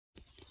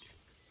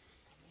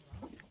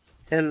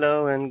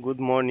Hello and good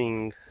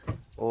morning,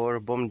 or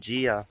bom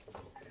dia.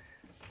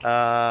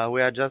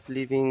 We are just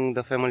leaving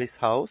the family's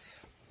house.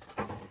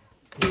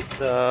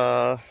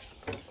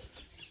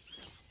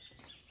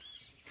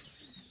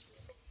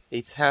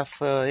 It's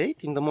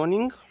 7:30 in the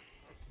morning.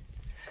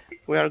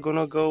 We are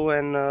gonna go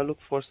and look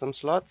for some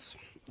slots.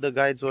 The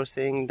guides were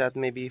saying that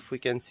maybe if we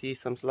can see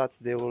some slots,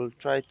 they will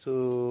try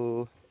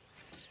to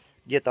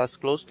get us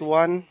close to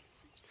one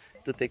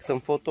to take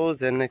some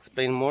photos and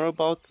explain more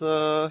about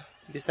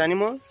these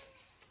animals.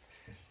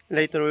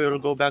 Later we will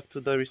go back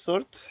to the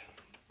resort,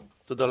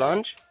 to the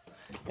lounge,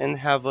 and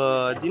have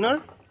a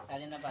dinner.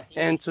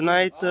 And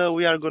tonight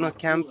we are gonna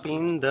camp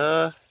in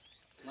the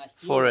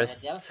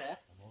forest.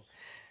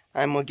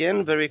 I'm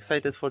again very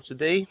excited for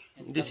today.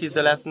 This is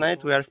the last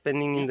night we are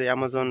spending in the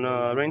Amazon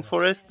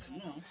rainforest.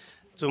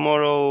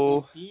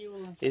 Tomorrow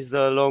is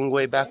the long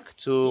way back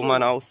to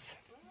Manaus.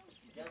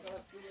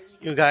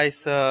 You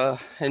guys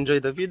enjoy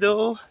the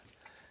video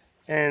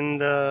and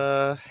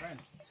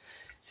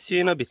see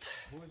you in a bit.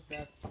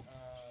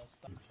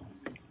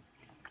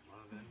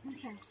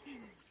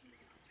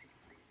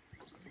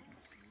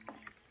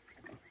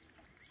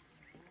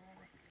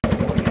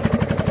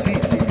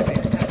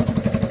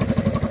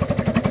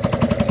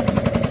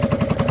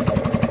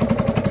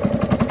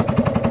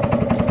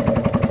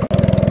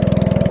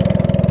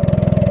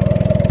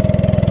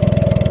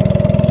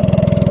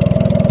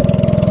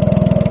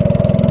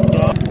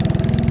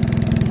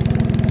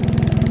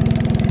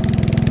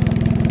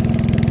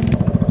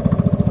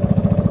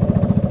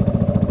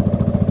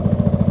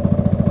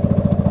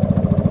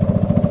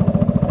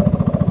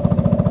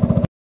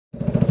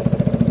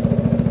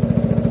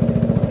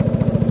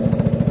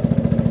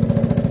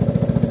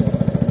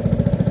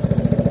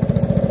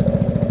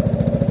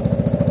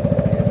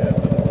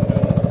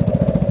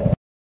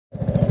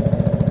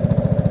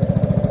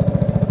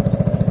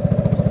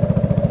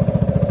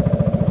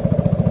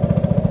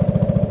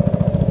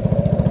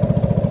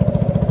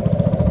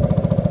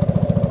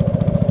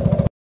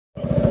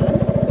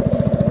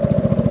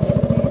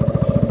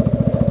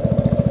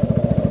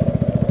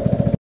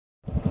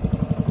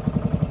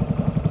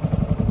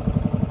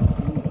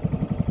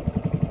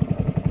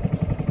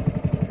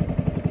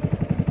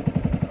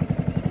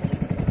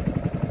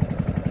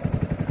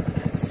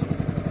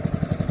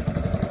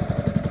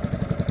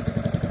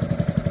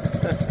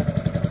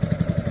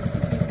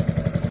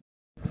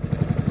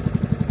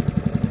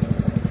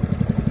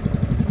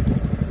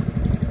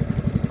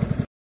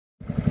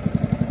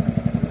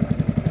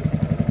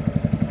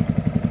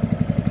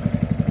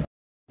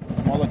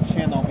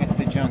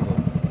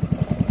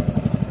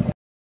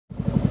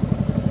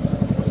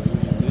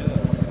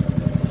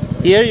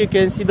 Here you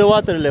can see the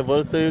water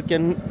level, so you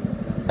can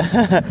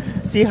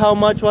see how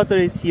much water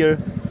is here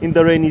in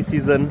the rainy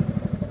season.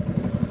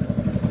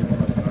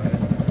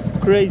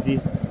 Crazy.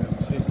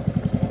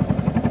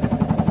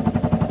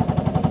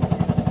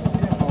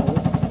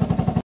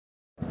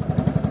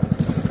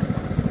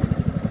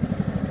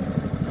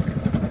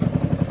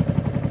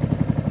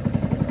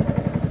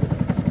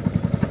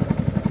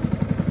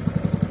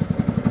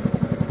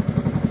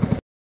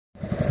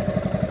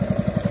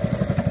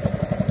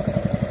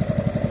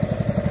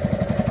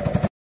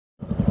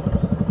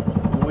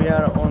 We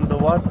are on the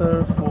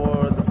water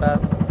for the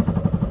past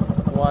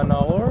 1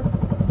 hour,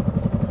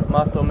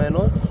 más o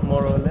menos,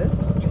 more or less.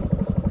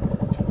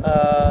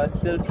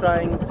 Still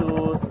trying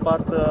to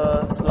spot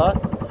the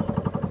sloth,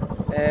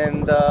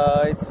 and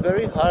it's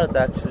very hard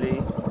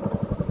actually.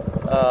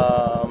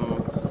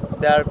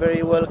 They are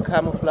very well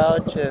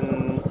camouflaged,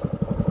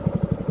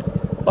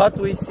 but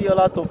we see a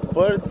lot of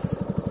birds.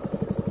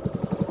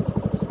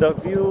 The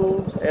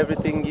view,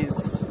 everything is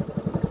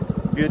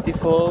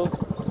beautiful.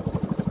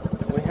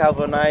 We have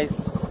a nice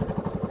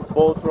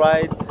boat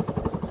ride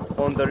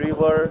on the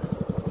river,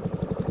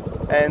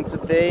 and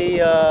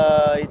today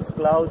it's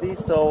cloudy,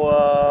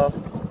 so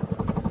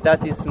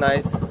that is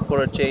nice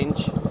for a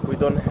change. We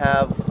don't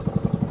have,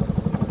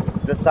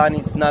 the sun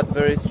is not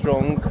very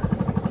strong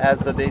as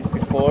the days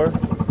before.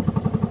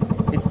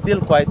 It's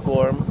still quite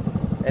warm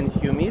and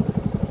humid,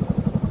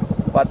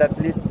 but at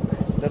least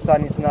the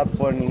sun is not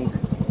burning.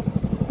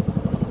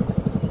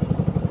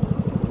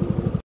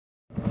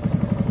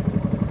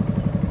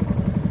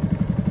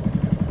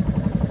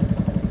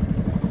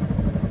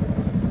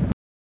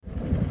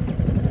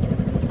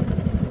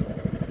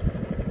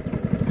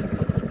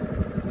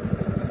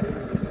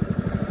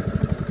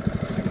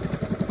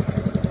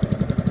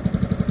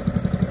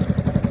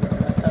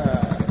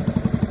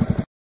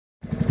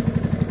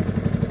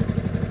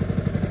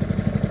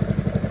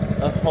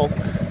 A hawk.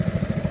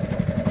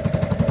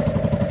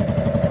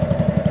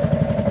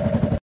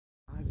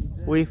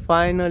 We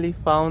finally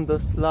found the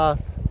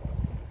sloth,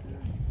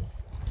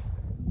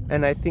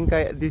 and I think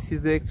this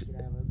is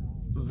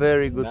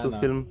very good to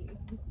film.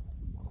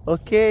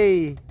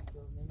 Okay,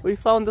 we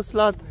found the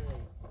sloth.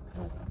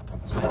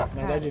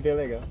 Na verdade é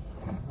legal.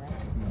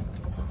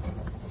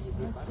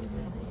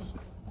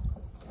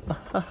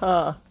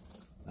 The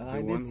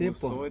one who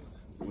saw it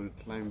will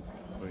climb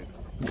for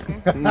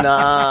it.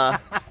 Nah.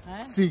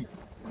 See,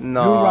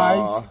 No. you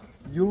right.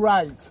 You're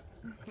right.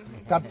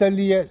 Captain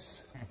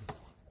Lies.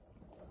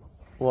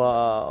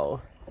 Wow.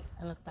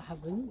 Ela tava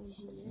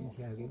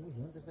bonitinha.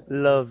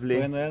 Lovely.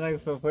 Quando ela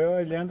só foi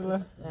olhando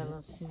lá.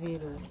 Ela se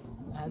virou.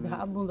 Ela deu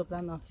a bunda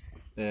pra nós.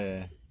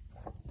 É.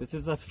 This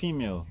is a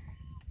female.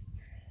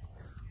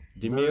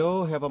 The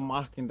male have a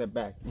mark in the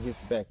back, in his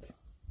back.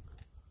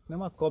 Não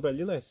é uma cobra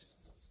ali, Les?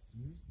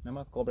 Não é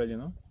uma cobra ali,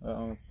 não? É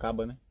uma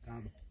caba, né?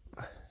 Caba.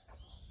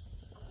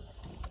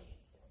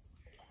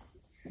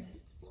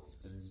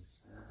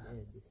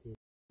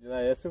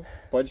 Essa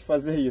pode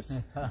fazer isso.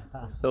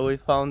 So we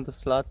found the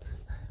slot.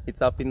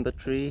 It's up in the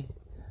tree.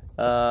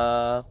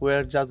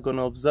 We're just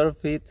gonna observe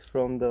it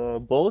from the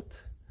boat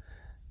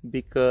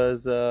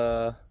because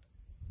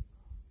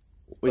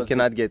we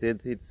cannot get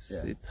it.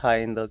 It's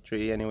high in the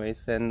tree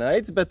anyways, and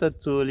it's better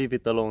to leave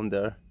it alone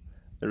there.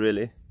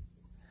 Really.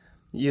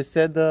 You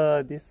said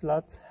these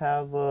slots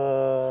have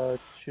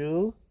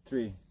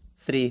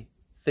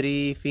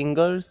three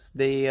fingers.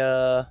 They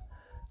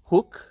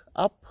hook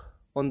up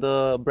on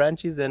the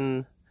branches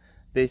and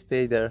they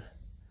stay there.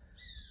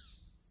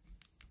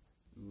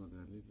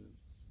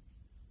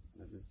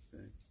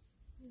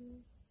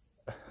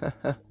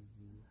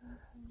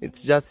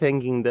 It's just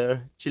hanging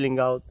there, chilling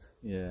out.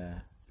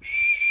 Yeah.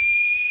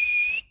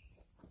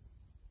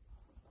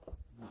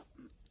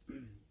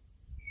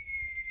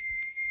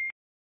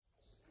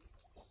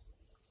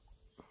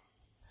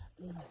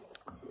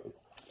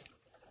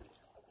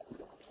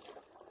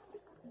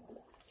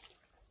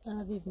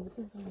 Ela vive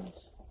muitos anos.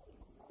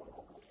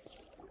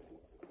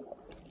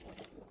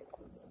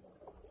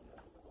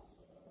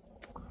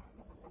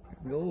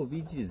 Eu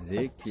ouvi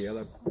dizer que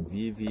ela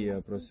vive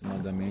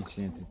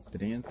aproximadamente entre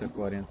 30 e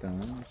 40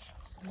 anos.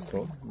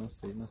 Só? Não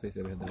sei se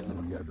é verdade.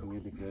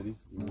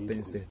 Não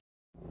tenho certeza.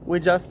 We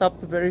just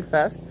stopped very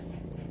fast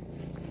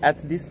at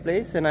this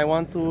place and I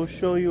want to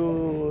show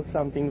you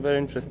something very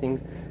interesting.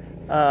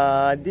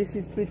 This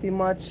is pretty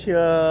much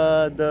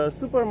the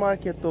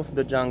supermarket of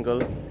the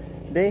jungle.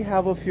 They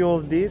have a few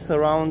of these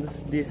around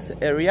this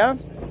area,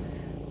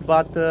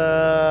 but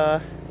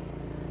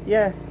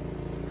yeah,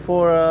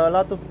 for a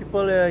lot of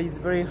people it's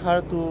very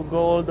hard to go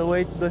all the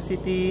way to the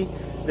city.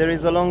 There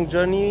is a long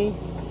journey,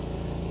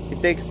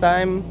 it takes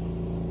time,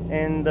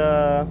 and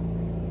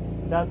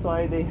that's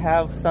why they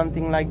have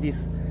something like this.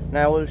 And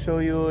I will show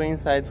you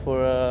inside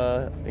for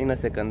in a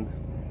second.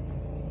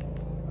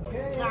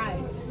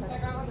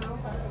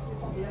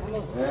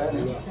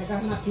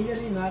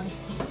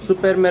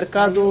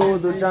 Supermercado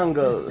do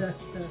Jungle.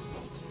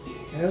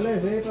 Eu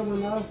levei para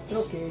Manaus,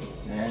 troquei.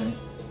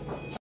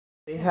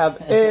 They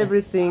have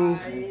everything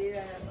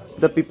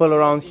the people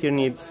around here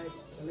needs.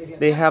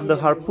 They have the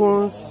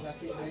harpoons,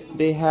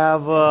 they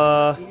have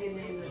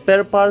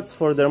spare parts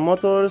for their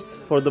motors,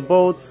 for the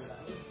boats,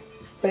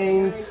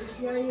 paint,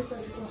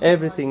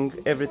 everything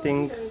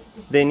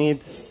they need.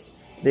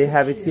 They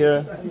have it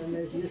here,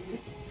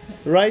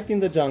 right in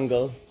the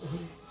jungle.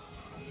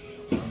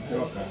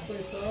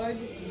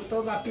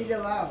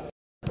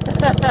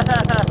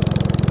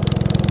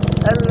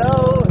 Hello,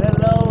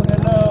 hello,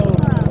 hello.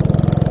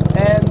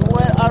 And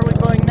where are we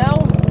going now?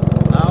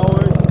 Now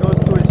we go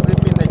to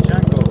sleep in the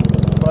jungle.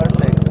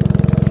 Perfect.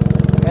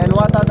 And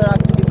what other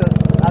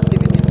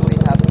activities do we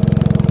have?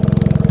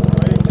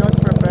 We just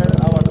prepare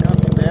our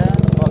camping there.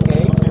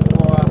 Okay. Looking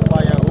for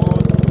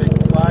firewood, big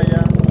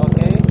fire.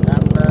 Okay.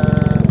 And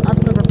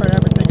after prepare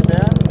everything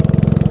there,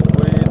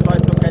 we try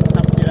to catch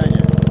some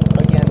piranha.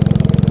 Again.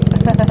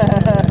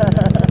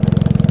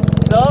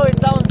 So it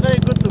sounds very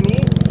good to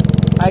me.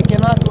 I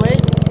cannot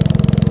wait.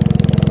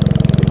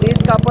 This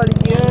couple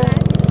here,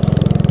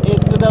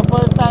 it's the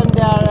first time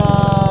they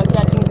are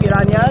catching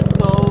piranhas,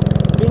 so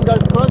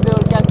fingers crossed they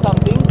will catch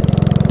something.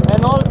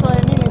 And also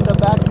Emil in the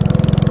back.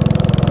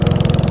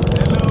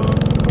 Hello.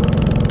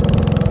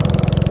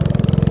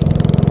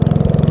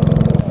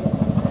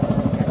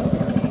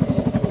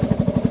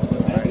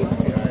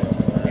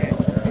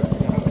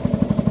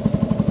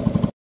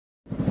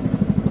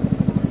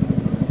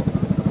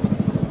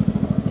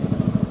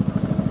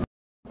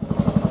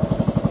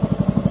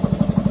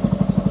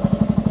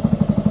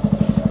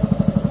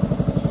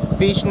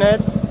 Fish net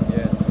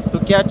Yes. to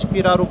catch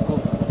pirarucu.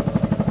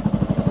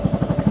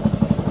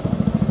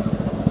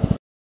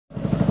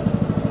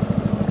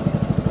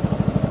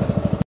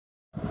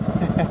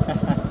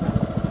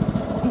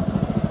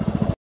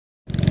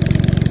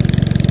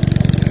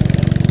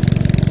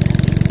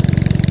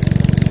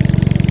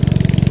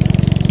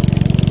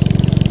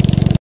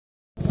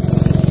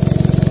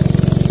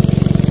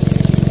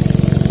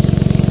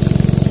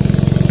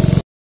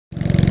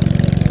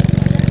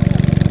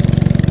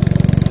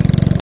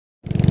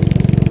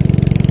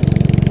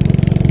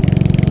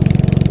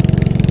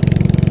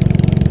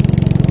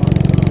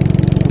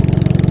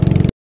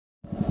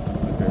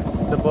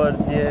 The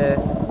birds, yeah.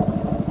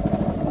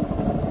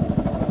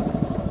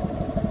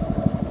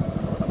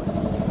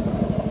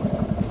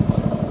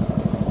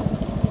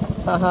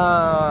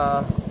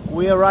 Haha,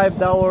 we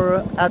arrived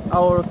at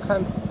our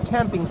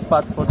camping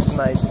spot for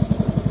tonight.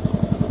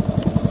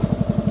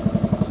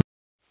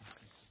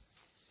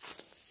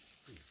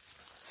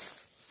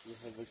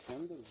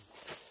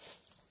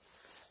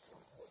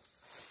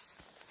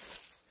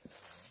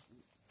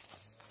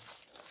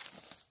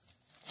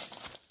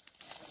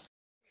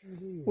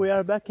 We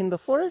are back in the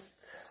forest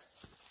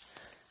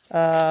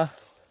to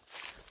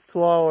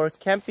our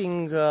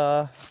camping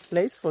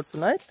place for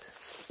tonight.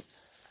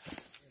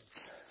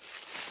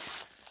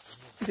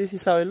 This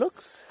is how it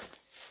looks.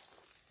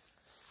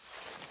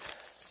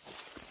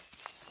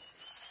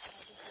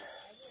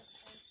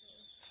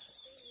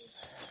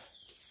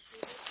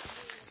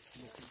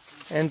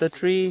 And the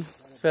tree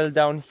fell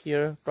down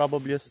here,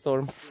 probably a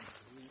storm.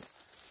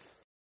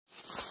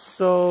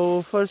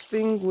 So first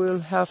thing, we'll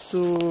have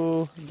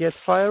to get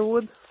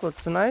firewood for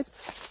tonight,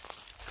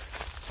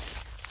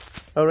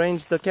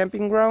 arrange the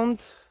camping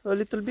ground a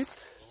little bit,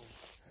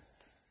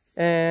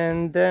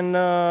 and then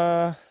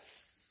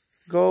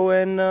go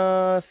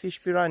and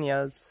fish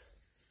piranhas.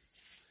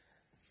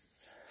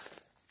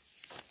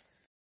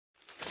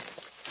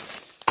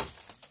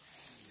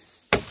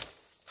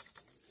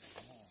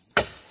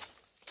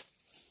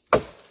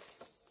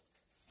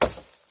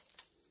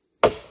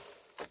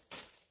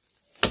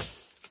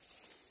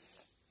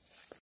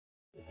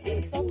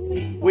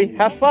 We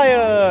have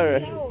fire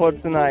for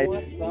tonight.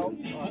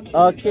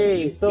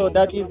 Okay, so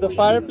that is the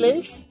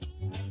fireplace.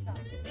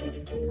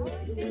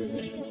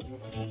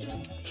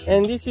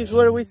 And this is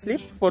where we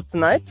sleep for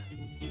tonight.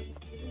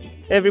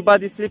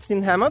 Everybody sleeps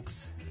in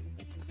hammocks.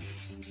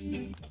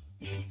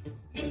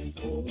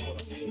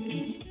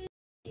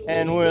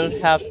 And we'll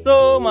have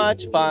so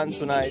much fun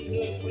tonight.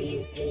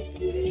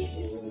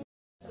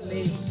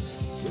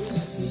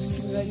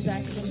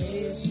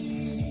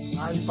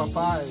 Ai,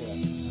 papai.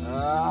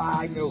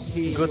 Ai, meu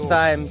filho. Good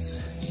times.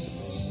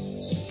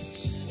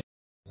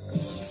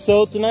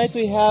 So tonight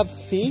we have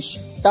fish,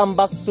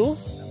 tambaki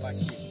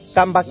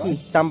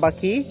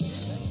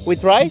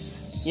with rice,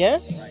 yeah?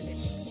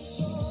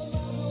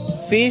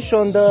 Fish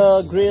on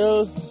the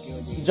grill,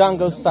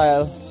 jungle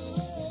style.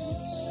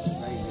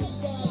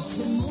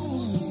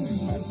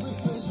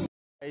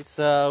 Guys,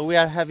 we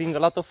are having a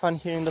lot of fun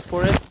here in the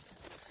forest.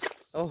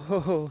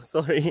 Oh,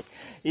 sorry,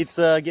 it's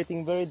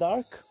getting very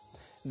dark.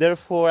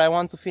 Therefore, I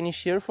want to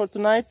finish here for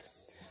tonight.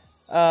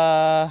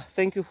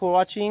 Thank you for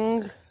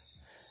watching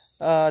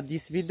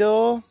this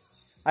video.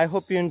 I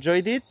hope you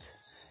enjoyed it.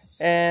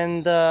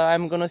 And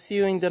I'm gonna see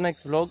you in the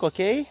next vlog,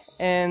 okay?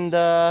 And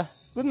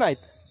good night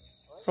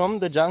from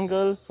the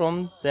jungle,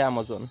 from the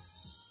Amazon.